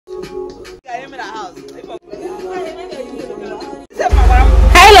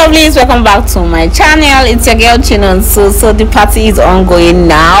lovelies, welcome back to my channel. It's your girl Chinon. So the party is ongoing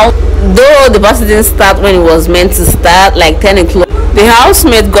now, though the party didn't start when it was meant to start, like 10 o'clock. The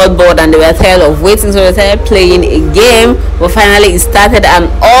housemates got bored and they were tired of waiting, so they started playing a game. But finally it started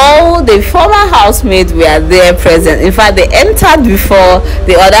and all the former housemates were there present. In fact, they entered before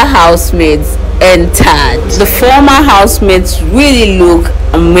the other housemates entered. The former housemates really look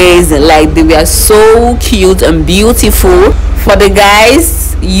amazing, like they were so cute and beautiful. For the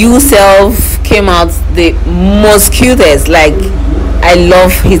guys, you self came out the most cutest. Like, I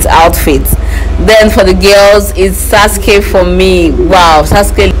love his outfit. Then for the girls, it's Sasuke for me. Wow,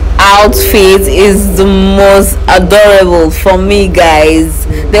 Sasuke outfit is the most adorable for me, guys.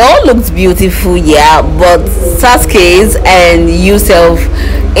 They all looked beautiful, yeah, but Sasuke's and you self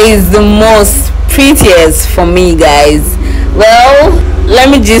is the most prettiest for me, guys. Well, let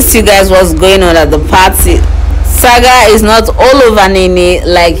me just you guys what's going on at the party. Saga is not all over Nene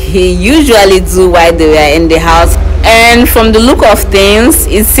like he usually do while they were in the house, and from the look of things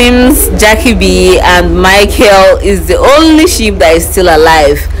it seems Jackie B and Michael is the only sheep that is still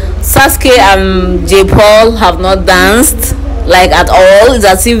alive. Sasuke and J Paul have not danced like at all. It's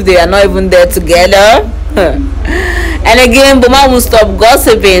as if they are not even there together. And again, Boma won't stop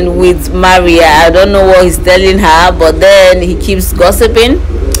gossiping with Maria. I don't know what he's telling her, but then he keeps gossiping.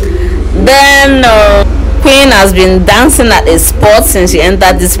 Then Queen has been dancing at a spot since she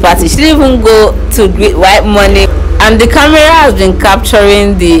entered this party. She didn't even go to greet Whitemoney, and the camera has been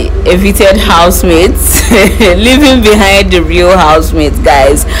capturing the evicted housemates leaving behind the real housemates,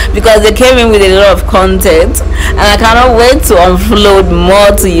 guys, because they came in with a lot of content and I cannot wait to upload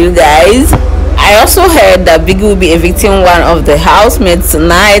more to you guys. I also heard that Biggie will be evicting one of the housemates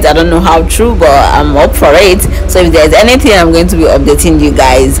tonight. I don't know how true, but I'm up for it. So if there's anything, I'm going to be updating you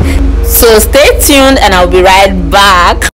guys. So stay tuned and I'll be right back.